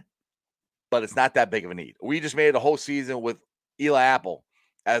need, but it's not that big of a need. We just made it a whole season with Eli Apple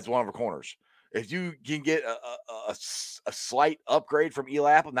as one of our corners. If you can get a slight upgrade from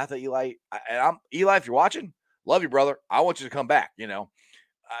Eli Apple, not that Eli, Eli, if you're watching, love you, brother. I want you to come back. You know,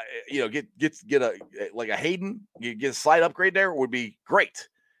 get a Hayden, you get a slight upgrade there would be great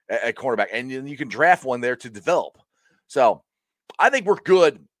at cornerback, and you can draft one there to develop. So I think we're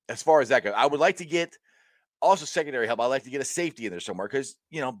good as far as that goes. I would like to get also secondary help. I'd like to get a safety in there somewhere, because,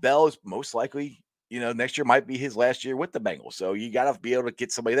 you know, Bell is most likely, you know, next year might be his last year with the Bengals. So you got to be able to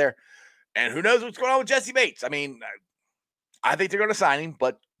get somebody there. And who knows what's going on with Jesse Bates? I mean, I think they're going to sign him,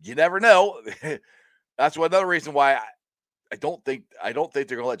 but you never know. That's another reason why I don't think they're going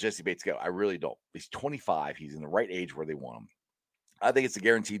to let Jesse Bates go. I really don't. He's 25. He's in the right age where they want him. I think it's the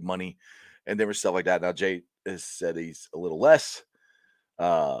guaranteed money and different stuff like that. Now, Jay has said he's a little less.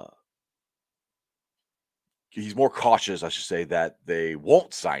 he's more cautious, I should say, that they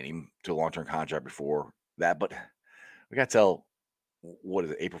won't sign him to a long-term contract before that. But we got till, what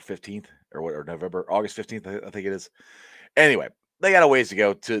is it, April 15th or November, August 15th, I think it is. Anyway, they got a ways to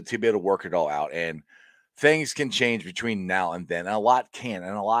go to be able to work it all out. And things can change between now and then. And a lot can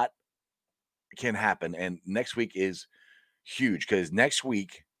happen. And next week is huge because next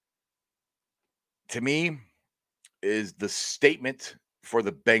week, to me, is the statement for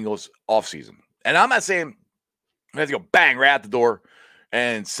the Bengals offseason. And I'm not saying you have to go bang right out the door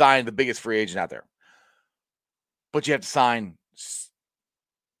and sign the biggest free agent out there. But you have to sign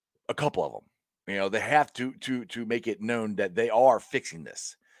a couple of them. You know, they have to make it known that they are fixing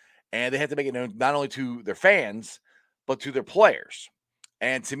this. And they have to make it known not only to their fans, but to their players.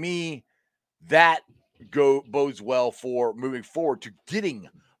 And to me, that bodes well for moving forward to getting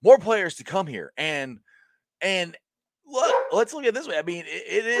more players to come here. And look, let's look at it this way. I mean,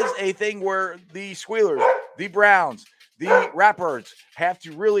 it is a thing where the Squealers, the Browns, the Ratbirds have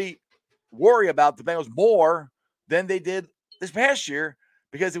to really worry about the Bengals more than they did this past year,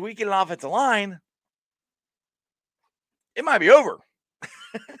 because if we get an offensive line, it might be over.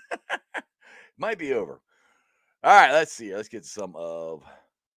 Might be over. All right, let's see. Let's get some of.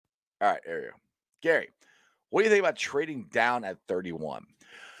 All right, there you go. Gary, what do you think about trading down at 31?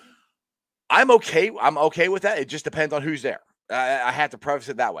 I'm okay. I'm okay with that. It just depends on who's there. I have to preface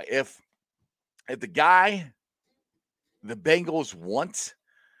it that way. If the guy the Bengals want,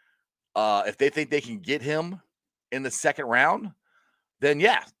 if they think they can get him in the second round, then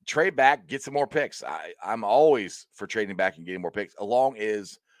yeah, trade back, get some more picks. I'm always for trading back and getting more picks, as long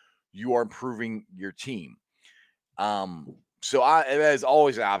as you are improving your team. So it is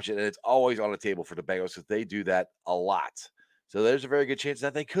always an option, and it's always on the table for the Bengals because they do that a lot. So there's a very good chance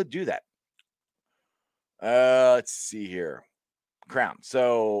that they could do that. Let's see here. Crown.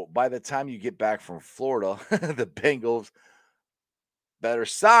 So by the time you get back from Florida, the Bengals better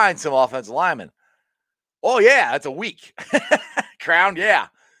sign some offensive linemen. Oh, yeah, that's a week. Crown, yeah.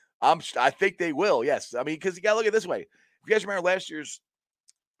 I think they will, yes. I mean, because you got to look at it this way. If you guys remember last year's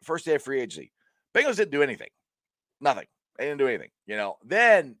first day of free agency, Bengals didn't do anything. Nothing. They didn't do anything. You know,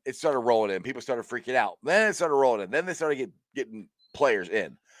 then it started rolling in. People started freaking out. Then it started rolling in. Then they started getting players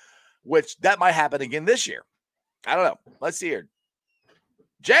in, which that might happen again this year. I don't know. Let's see here.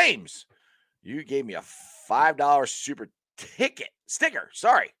 James, you gave me a $5 super sticker.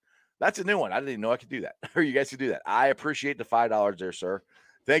 Sorry. That's a new one. I didn't even know I could do that. Or you guys could do that. I appreciate the $5 there, sir.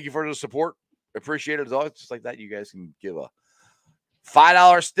 Thank you for the support. Appreciate it as always. Just like that, you guys can give a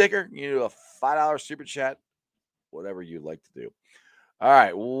 $5 sticker. You do a $5 super chat. Whatever you'd like to do. All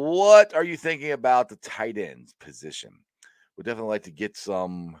right. What are you thinking about the tight ends position? We'd definitely like to get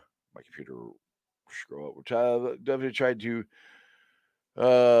some. My computer scroll up. We're definitely trying to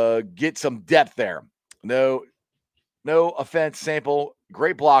get some depth there. No offense, Sample.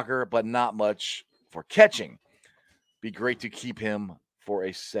 Great blocker, but not much for catching. Be great to keep him for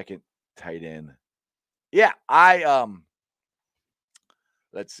a second tight end. Yeah,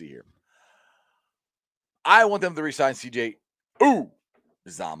 let's see here. I want them to resign CJ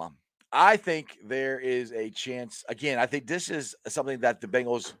Uzomah. I think there is a chance. Again, I think this is something that the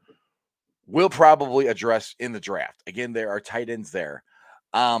Bengals will probably address in the draft. Again, there are tight ends there.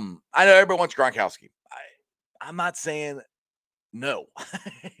 I know everyone wants Gronkowski. I'm not saying no.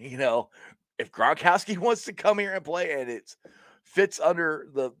 You know, if Gronkowski wants to come here and play and it fits under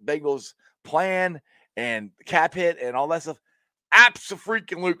the Bengals plan and cap hit and all that stuff,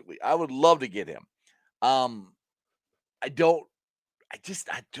 abso-freaking-lutely, I would love to get him. I just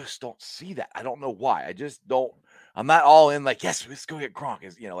don't see that. I don't know why. I just don't. I'm not all in like, yes, let's go get Gronk.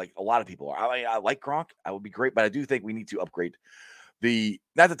 As you know, like a lot of people are. I like Gronk. I would be great, but I do think we need to upgrade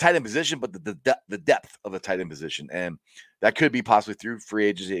not the tight end position, but the depth of the tight end position, and that could be possibly through free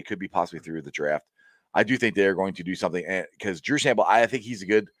agency. It could be possibly through the draft. I do think they're going to do something because Drew Sample, I think he's a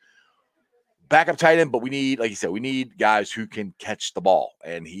good backup tight end, but we need, like you said, we need guys who can catch the ball,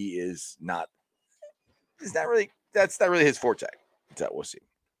 and he is not. Is that really? That's not really his forte. That we'll see.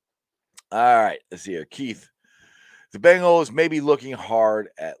 All right, let's see here. Keith, the Bengals may be looking hard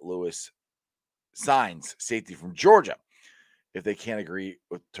at Lewis Signs, safety from Georgia, if they can't agree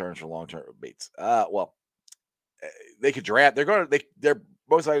with terms for long-term Bates. Well, they could draft. They're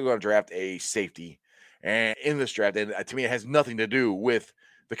most likely going to draft a safety, and in this draft, and to me, it has nothing to do with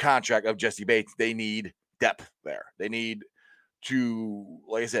the contract of Jessie Bates. They need depth there. They need to,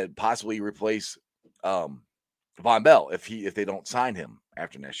 like I said, possibly replace Von Bell if they don't sign him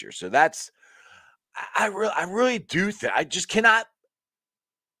after next year. So that's I really do think I just cannot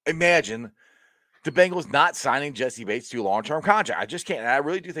imagine the Bengals not signing Jessie Bates to a long-term contract. I just can't. And I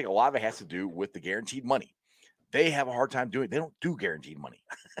really do think a lot of it has to do with the guaranteed money. they have a hard time doing. They don't do guaranteed money.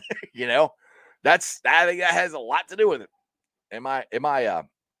 You know, I think that has a lot to do with it. In my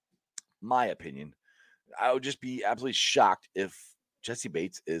opinion, I would just be absolutely shocked if Jesse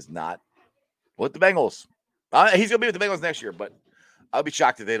Bates is not with the Bengals. He's gonna be with the Bengals next year, but I'll be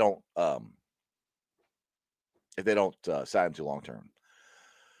shocked if they don't sign him to long term.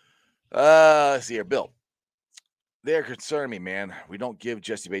 Let's see here, Bill. They're concerning me, man. We don't give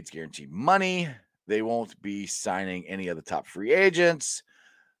Jesse Bates guaranteed money. They won't be signing any of the top free agents.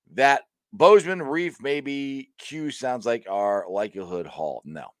 That Bozeman, Reef, maybe Q sounds like our likelihood haul.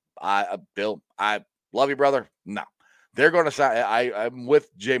 No, Bill, I love you, brother. No, they're going to sign. I'm with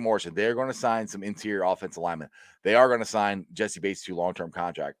Jay Morrison. They're going to sign some interior offensive linemen. They are going to sign Jesse Bates to long-term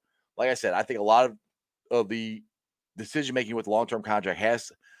contract. Like I said, I think a lot of the decision making with long-term contract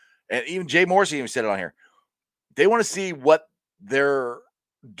has, and even Jay Morrison even said it on here. They want to see what they're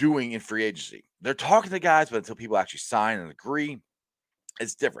doing in free agency. They're talking to guys, but until people actually sign and agree,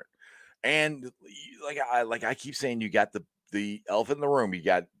 it's different. And like I keep saying, you got the elephant in the room. You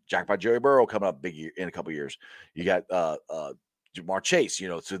got Jack by Joey Burrow coming up big in a couple of years. You got Jamar Chase.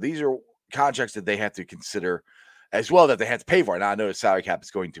 So these are contracts that they have to consider as well, that they have to pay for. Now I know the salary cap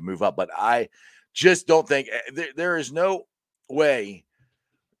is going to move up, but I just don't think there is no way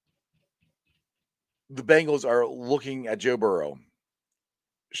the Bengals are looking at Joe Burrow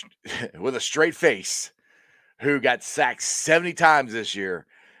with a straight face, who got sacked 70 times this year,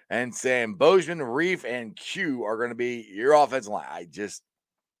 and saying Bozeman, Reef, and Q are going to be your offensive line. I just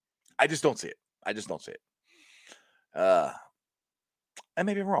don't see it. I just don't see it. And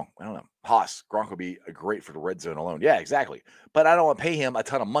maybe I'm wrong. I don't know. Haas, Gronk would be great for the red zone alone. Yeah, exactly. But I don't want to pay him a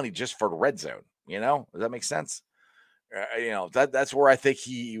ton of money just for the red zone. Does that make sense? That's where I think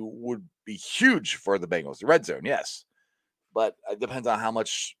he would be huge for the Bengals. The red zone, yes. But it depends on how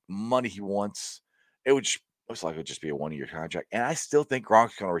much money he wants. It would most likely just be a 1-year contract. And I still think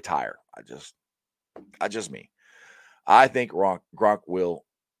Gronk's going to retire. I think Gronk will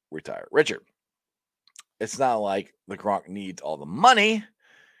retire. Richard, it's not like the Gronk needs all the money.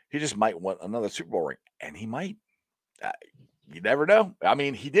 He just might want another Super Bowl ring. And he might. You never know. I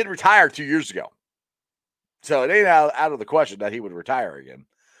mean, he did retire 2 years ago. So it ain't out of the question that he would retire again.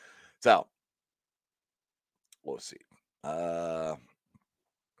 So we'll see.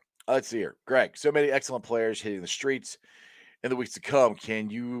 Let's see here. Greg, so many excellent players hitting the streets in the weeks to come.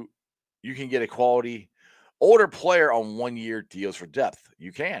 You can get a quality older player on 1-year deals for depth.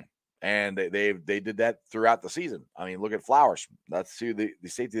 You can. And they did that throughout the season. I mean, look at Flowers. That's who the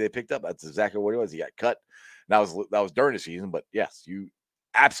safety they picked up. That's exactly what it was. He got cut. That was during the season, but yes, you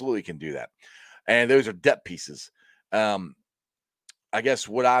absolutely can do that. And those are depth pieces. I guess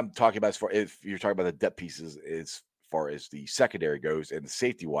what I'm talking about, if you're talking about the depth pieces, as far as the secondary goes and the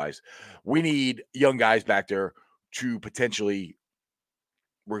safety wise, we need young guys back there to potentially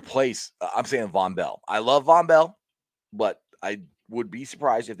replace. I'm saying Von Bell. I love Von Bell, but I would be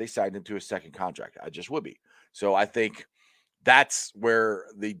surprised if they signed him to a second contract. I just would be. So I think that's where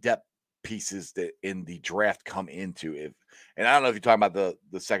the depth pieces that in the draft come into. And I don't know if you're talking about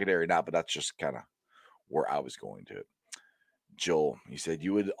the secondary or not, but that's just kind of where I was going to. Joel, you said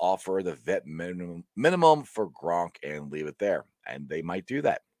you would offer the vet minimum for Gronk and leave it there, and they might do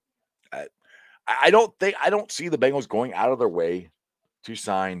that. I don't see the Bengals going out of their way to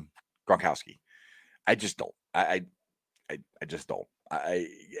sign Gronkowski. I just don't. I just don't.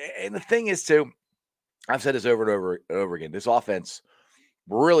 And the thing is too, I've said this over and over again. This offense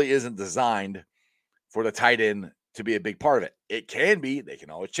really isn't designed for the tight end to be a big part of it. It can be. They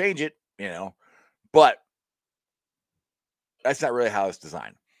can always change it, but that's not really how it's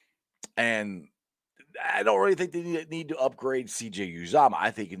designed. And I don't really think they need to upgrade CJ Uzomah. I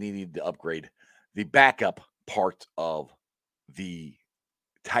think you need to upgrade the backup part of the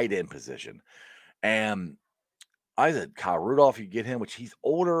tight end position. And I said Kyle Rudolph, you get him, which he's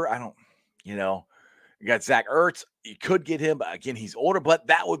older. You got Zach Ertz. You could get him, but again, he's older. But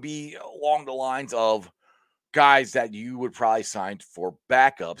that would be along the lines of guys that you would probably sign for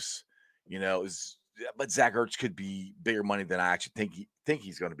backups. But Zach Ertz could be bigger money than I actually think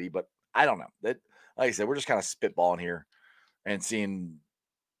he's going to be. But I don't know. That, like I said, we're just kind of spitballing here and seeing,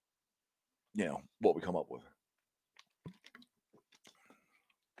 what we come up with.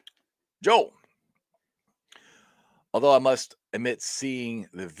 Joel. Although I must admit, seeing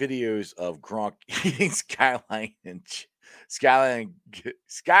the videos of Gronk eating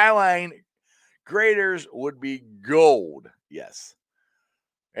Skyline graders would be gold. Yes.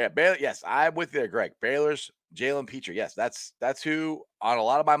 Yeah, Baylor. Yes, I'm with you, Greg. Baylor's Jalen Petrie. Yes, that's who on a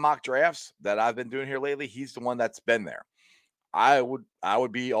lot of my mock drafts that I've been doing here lately. He's the one that's been there. I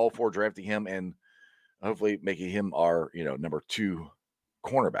would be all for drafting him and hopefully making him our, number 2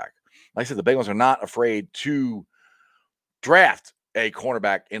 cornerback. Like I said, the Bengals are not afraid to draft a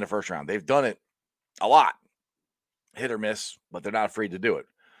cornerback in the first round. They've done it a lot, hit or miss, but they're not afraid to do it.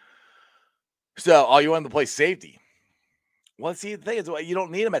 So, you want him to play safety? Well, see, the thing is, you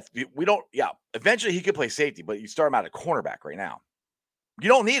don't need him eventually he could play safety, but you start him out at cornerback right now. You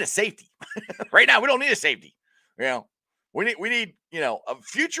don't need a safety. Right now, we don't need a safety. We need,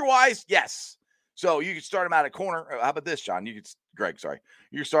 future-wise, yes. So you could start him out at corner. How about this, John? Greg, sorry.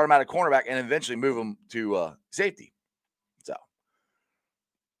 You can start him out at cornerback and eventually move him to safety. So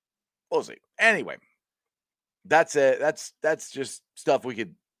we'll see. Anyway, that's it. That's just stuff we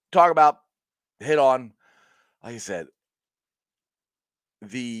could talk about, hit on. Like I said,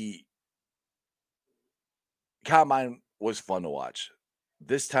 the combine was fun to watch.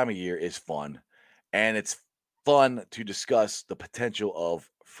 This time of year is fun, and it's fun to discuss the potential of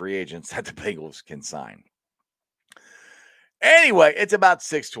free agents that the Bengals can sign. Anyway, it's about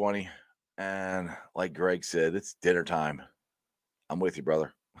 6:20, and like Greg said, it's dinner time. I'm with you,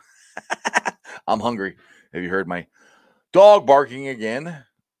 brother. I'm hungry. Have you heard my dog barking again?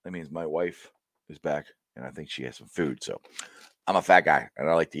 That means my wife is back, and I think she has some food. So I'm a fat guy, and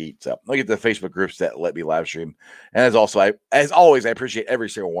I like to eat. So look at the Facebook groups that let me live stream. And as always, I appreciate every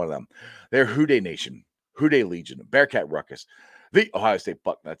single one of them. They're Who Dey Nation, Who Dey Legion, Bearcat Ruckus, the Ohio State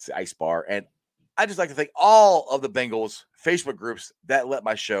Bucknuts, the Ice Bar, and I just like to thank all of the Bengals Facebook groups that let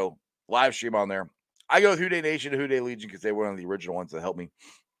my show live stream on there. I go with Who Dey Nation and Who Dey Legion because they were one of the original ones that helped me.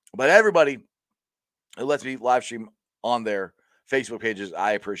 But everybody who lets me live stream on their Facebook pages,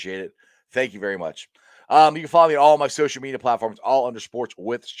 I appreciate it. Thank you very much. You can follow me on all my social media platforms, all under Sports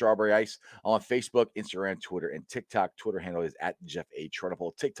with Strawberry Ice. I'm on Facebook, Instagram, Twitter, and TikTok. Twitter handle is at Jeff A.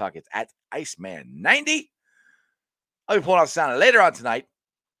 Trunapole. TikTok is at Iceman90. I'll be pulling out sound later on tonight.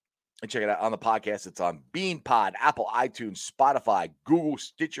 And check it out on the podcast. It's on BeanPod, Apple, iTunes, Spotify, Google,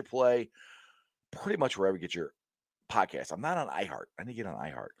 Stitcher Play, pretty much wherever you get your podcast. I'm not on iHeart. I need to get on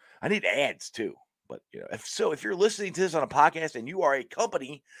iHeart. I need ads too. But if you're listening to this on a podcast and you are a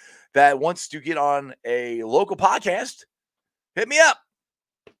company that wants to get on a local podcast, hit me up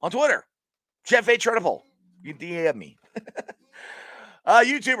on Twitter, Jeff A. Trunapole. You can DM me.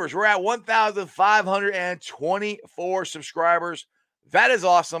 YouTubers, we're at 1,524 subscribers. That is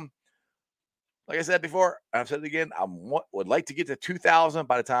awesome. Like I said before, I've said it again, I would like to get to 2,000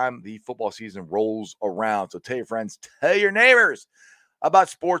 by the time the football season rolls around. So tell your friends, tell your neighbors about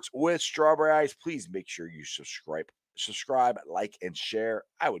Sports with Strawberry Ice. Please make sure you subscribe, like, and share.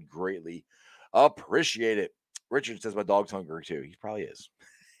 I would greatly appreciate it. Richard says my dog's hungry too. He probably is.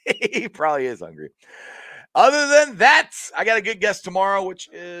 He probably is hungry. Other than that, I got a good guest tomorrow, which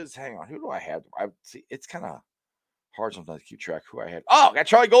is, hang on, who do I have? It's kind of hard sometimes to keep track who I had. Oh, I got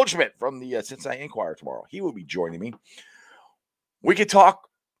Charlie Goldschmidt from the Cincinnati Enquirer tomorrow. He will be joining me. We could talk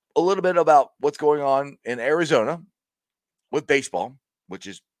a little bit about what's going on in Arizona with baseball, which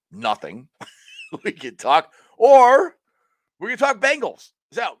is nothing. We could talk, or we could talk Bengals.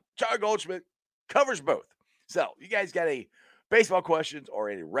 So Charlie Goldschmidt covers both. So you guys got any baseball questions or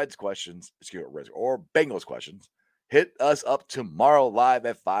any Reds questions, or Bengals questions, hit us up tomorrow live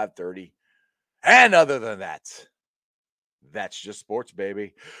at 5:30. And other than that, that's just sports,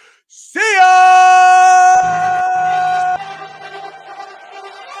 baby. See ya!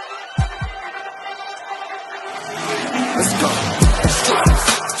 Let's go.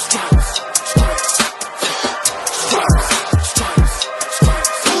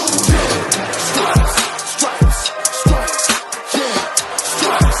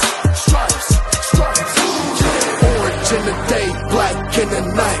 Orange in the day, black in the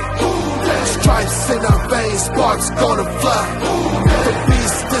night. Stripes in our veins, sparks gonna fly. The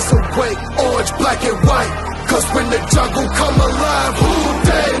beast disobey, orange, black, and white. Cause when the jungle come alive, who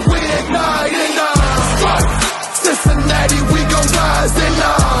day we ignite and Cincinnati, we gon' rise and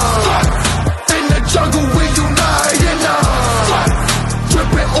in the jungle, we unite and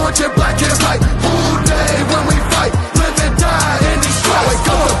dripping orange and black and white. Who day when we fight, live and die in these stripes. Wake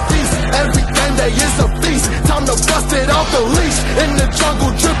up the beast, every day is a feast. Time to bust it off the leash. In the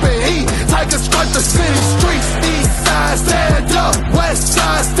jungle, dripping heat. Tigers strike the city streets. East side, stand up. West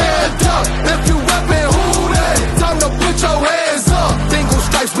side, stand up. If you reppin' who they, time to put your hands up. Bengal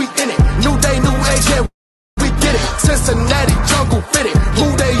stripes, we in it. New day, new age, yeah, we get it. Cincinnati, jungle fitted.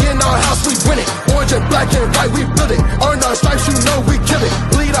 Who they in our house, we win it. Orange and black and white, we build it. Earn our stripes, you know we kill it.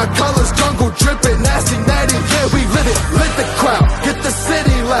 Bleed our colors, jungle dripping. Nasty, natty, yeah, we lit it. Lit the crowd, get the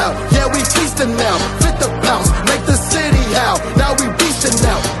city loud. Yeah, we feasting now. Fit the pounce, make the city howl. Now we beastin'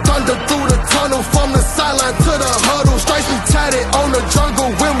 now. Thunder through the tunnel, from the sideline to the huddle. Stripes we tatted on the jungle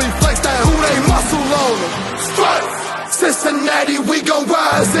when we flex that who they muscle on.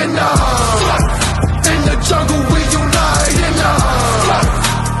 ties and in the jungle we unite and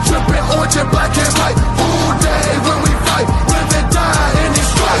dripping orange and black and white all day when we fight, live and die in these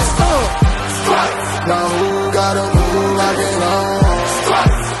stripes. Now who gotta move like it on?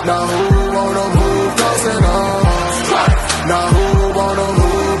 Now who wanna move cause it on? Now who wanna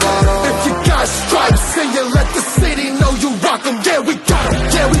move on? If you got stripes and you let the city know you rock 'em, yeah we got 'em,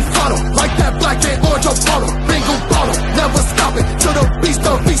 yeah we fought 'em. Like that black and orange Apollo, bingo bottle, never stop it till the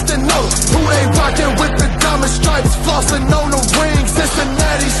beast and know who they rockin' with the diamond stripes, flossing on the ring.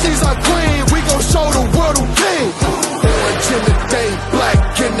 Cincinnati, she's our queen, we gon' show the world who king. Orange in the day, black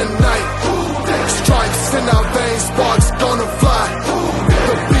in the night, stripes in our veins, sparks gonna fly.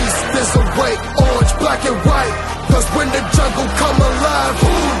 The beast is awake, orange, black and white, 'cause we're